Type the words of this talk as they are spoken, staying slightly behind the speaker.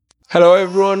Hello,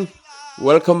 everyone.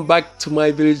 Welcome back to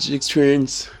My Village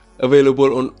Experience,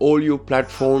 available on all your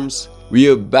platforms. We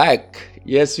are back.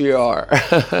 Yes, we are.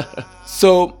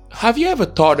 So, have you ever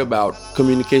thought about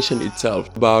communication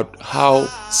itself? About how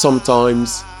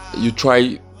sometimes you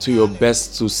try to your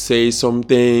best to say some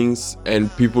things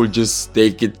and people just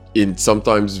take it in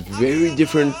sometimes very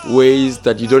different ways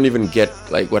that you don't even get,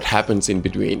 like what happens in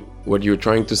between what you're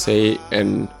trying to say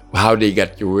and how they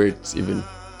get your words even.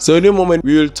 So in a moment,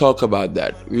 we will talk about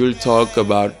that. We will talk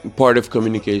about part of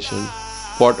communication,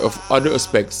 part of other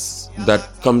aspects that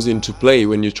comes into play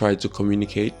when you try to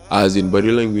communicate, as in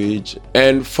body language,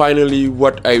 and finally,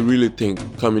 what I really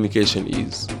think communication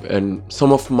is, and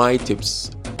some of my tips.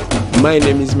 My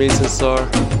name is Mason Sar,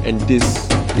 and this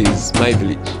is My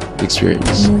Village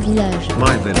Experience. Mon village.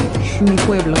 My village. Mi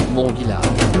pueblo. Mon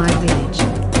village. My village.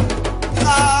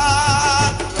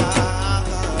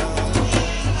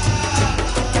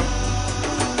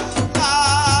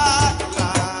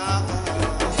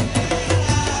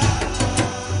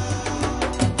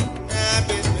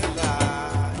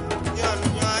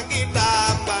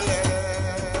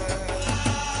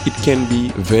 It can be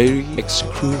very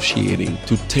excruciating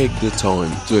to take the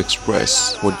time to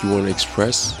express what you want to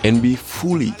express and be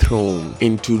fully thrown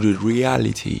into the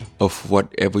reality of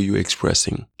whatever you're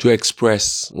expressing. To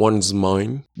express one's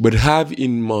mind, but have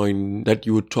in mind that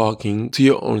you're talking to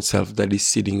your own self that is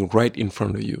sitting right in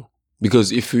front of you.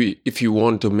 Because if you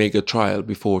want to make a trial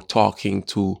before talking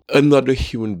to another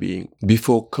human being,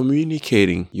 before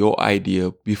communicating your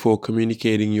idea, before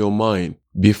communicating your mind,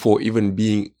 before even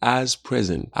being as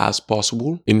present as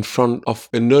possible in front of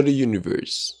another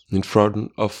universe, in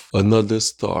front of another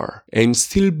star, and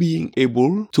still being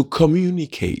able to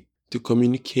communicate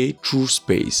through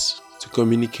space, to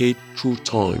communicate through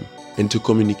time, and to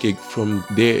communicate from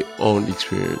their own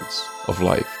experience of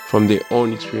life, from their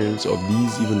own experience of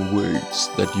these even words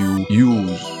that you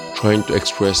use trying to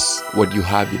express what you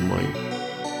have in mind.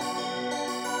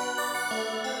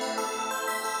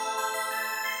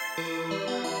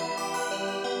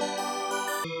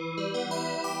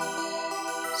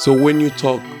 So when you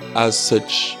talk as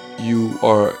such, you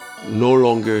are no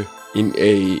longer in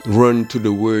a run to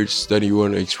the words that you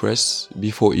want to express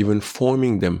before even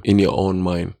forming them in your own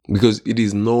mind. Because it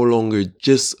is no longer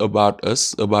just about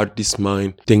us, about this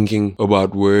mind, thinking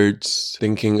about words,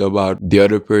 thinking about the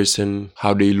other person,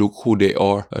 how they look, who they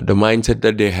are, the mindset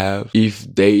that they have, if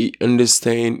they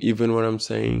understand even what I'm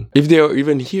saying, if they are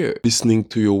even here listening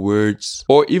to your words,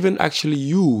 or even actually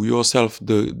you yourself,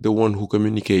 the one who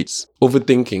communicates.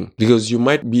 Overthinking, because you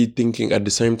might be thinking at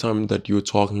the same time that you're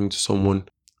talking to someone.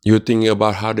 You're thinking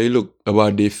about how they look,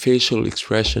 about their facial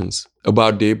expressions,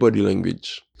 about their body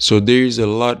language. So there is a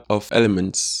lot of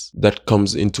elements that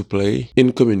comes into play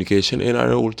in communication and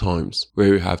at all times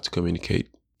where you have to communicate.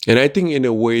 And I think in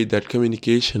a way that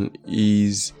communication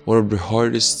is one of the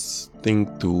hardest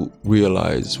thing to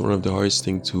realize, one of the hardest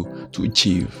thing to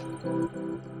achieve.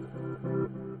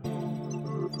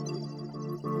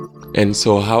 And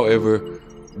so however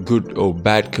good or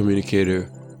bad communicator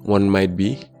one might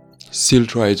be, still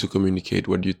try to communicate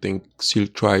what you think. Still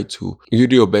try to you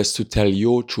do your best to tell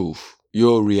your truth,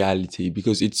 your reality,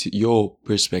 because it's your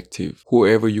perspective.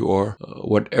 Whoever you are,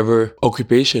 whatever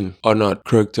occupation or not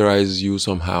characterizes you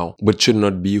somehow, but should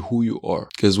not be who you are.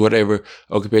 Because whatever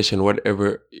occupation,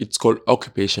 whatever it's called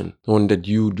occupation, one that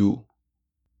you do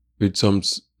with some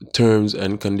terms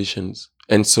and conditions.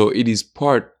 And so it is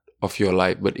part of your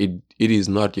life, but it is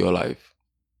not your life.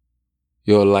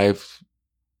 Your life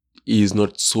is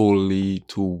not solely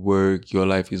to work. Your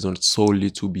life is not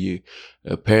solely to be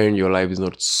a parent. Your life is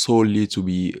not solely to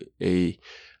be a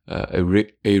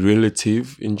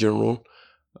relative in general.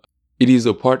 It is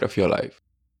a part of your life.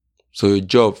 So your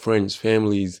job, friends,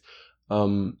 families,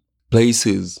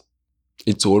 places,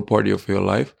 it's all part of your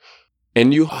life.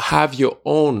 And you have your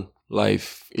own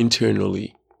life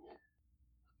internally.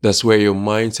 That's where your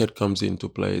mindset comes into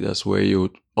play. That's where your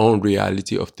own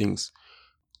reality of things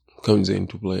comes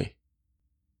into play.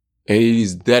 And it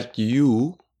is that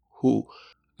you who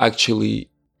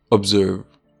actually observe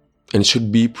and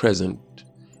should be present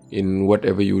in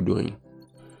whatever you're doing.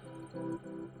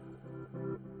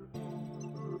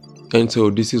 And so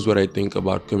this is what I think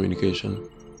about communication.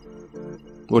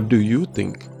 What do you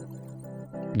think?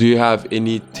 Do you have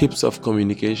any tips of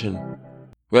communication?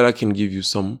 Well, I can give you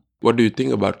some. What do you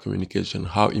think about communication?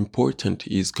 How important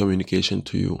is communication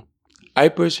to you? I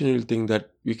personally think that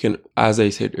we can, as I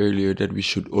said earlier, that we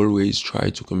should always try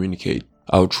to communicate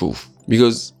our truth.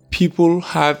 Because people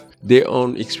have their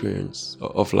own experience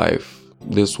of life.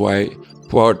 That's why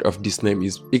part of this name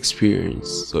is experience.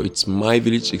 So it's my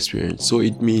village experience. So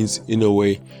it means, in a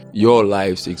way, your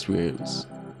life's experience.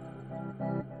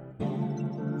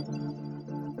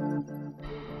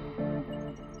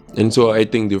 And so I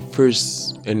think the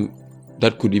first, and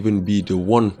that could even be the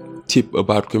one tip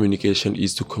about communication,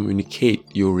 is to communicate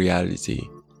your reality.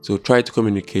 So try to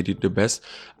communicate it the best,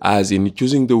 as in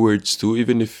choosing the words too,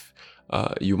 even if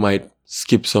you might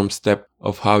skip some step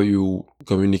of how you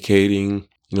communicating,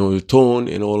 the tone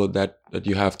and all of that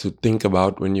you have to think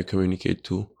about when you communicate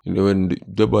too, and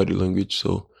the body language.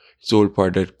 So it's all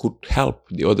part that could help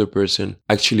the other person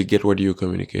actually get what you're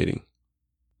communicating.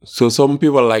 So some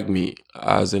people like me,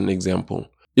 as an example,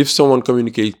 if someone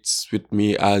communicates with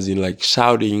me as in like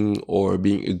shouting or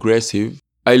being aggressive,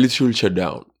 I literally shut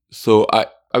down. So I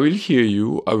will hear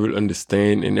you, I will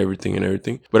understand and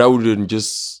everything, but I wouldn't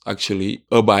just actually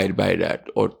abide by that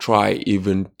or try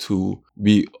even to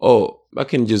be, I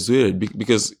can just do it.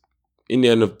 Because in the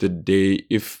end of the day,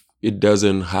 if it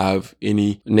doesn't have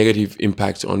any negative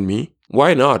impact on me,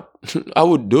 why not? I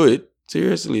would do it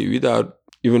seriously without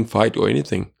even fight or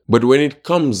anything. But when it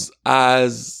comes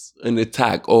as an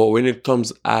attack, or when it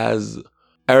comes as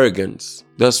arrogance,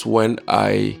 that's when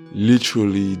I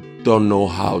literally don't know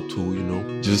how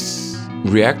to, just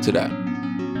react to that.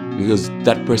 Because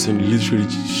that person literally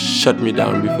shut me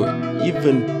down before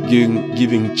even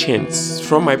giving chance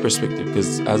from my perspective.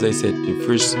 Because as I said,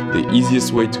 the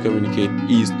easiest way to communicate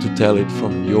is to tell it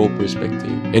from your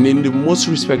perspective and in the most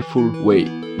respectful way.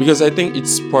 Because I think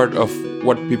it's part of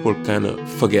what people kind of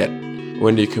forget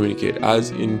when they communicate,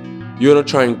 as in you're not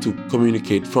trying to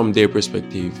communicate from their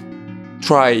perspective.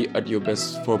 Try at your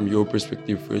best from your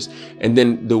perspective first, and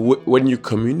then when you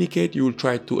communicate, you will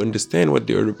try to understand what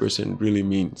the other person really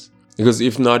means. Because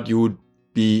if not, you would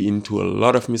be into a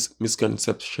lot of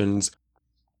misconceptions.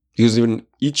 Because even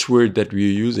each word that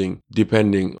we're using,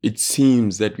 depending, it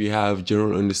seems that we have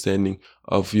general understanding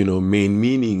of main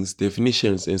meanings,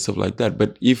 definitions, and stuff like that.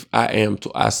 But if I am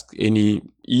to ask any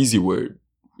easy word,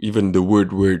 even the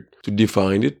word to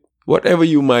define it, whatever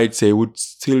you might say would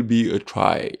still be a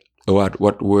try about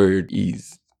what word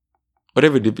is.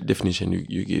 Whatever definition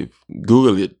you give,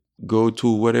 Google it, go to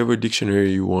whatever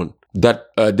dictionary you want. That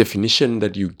definition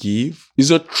that you give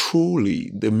is not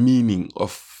truly the meaning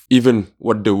of even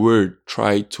what the word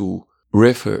try to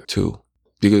refer to.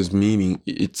 Because meaning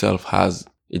itself has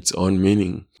its own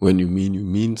meaning. When you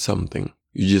mean something.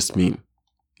 You just mean.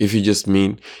 If you just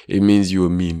mean, it means you are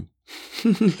mean.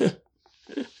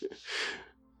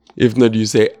 If not, you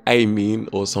say I mean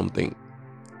or something.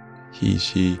 He,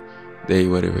 she, they,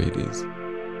 whatever it is.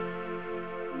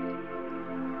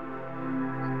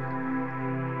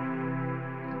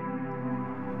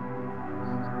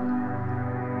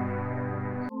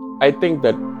 I think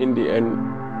that in the end,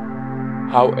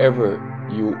 however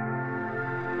you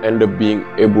end up being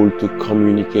able to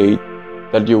communicate,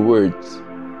 that your words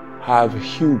have a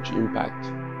huge impact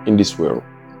in this world.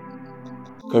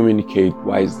 Communicate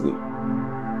wisely.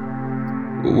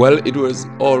 Well, it was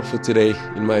all for today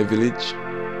in my village.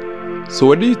 So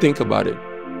what do you think about it?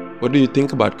 What do you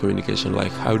think about communication?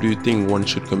 Like, how do you think one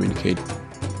should communicate?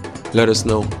 Let us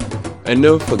know. And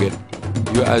never forget,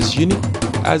 you're as unique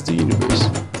as the universe.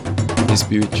 Peace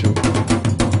be with you.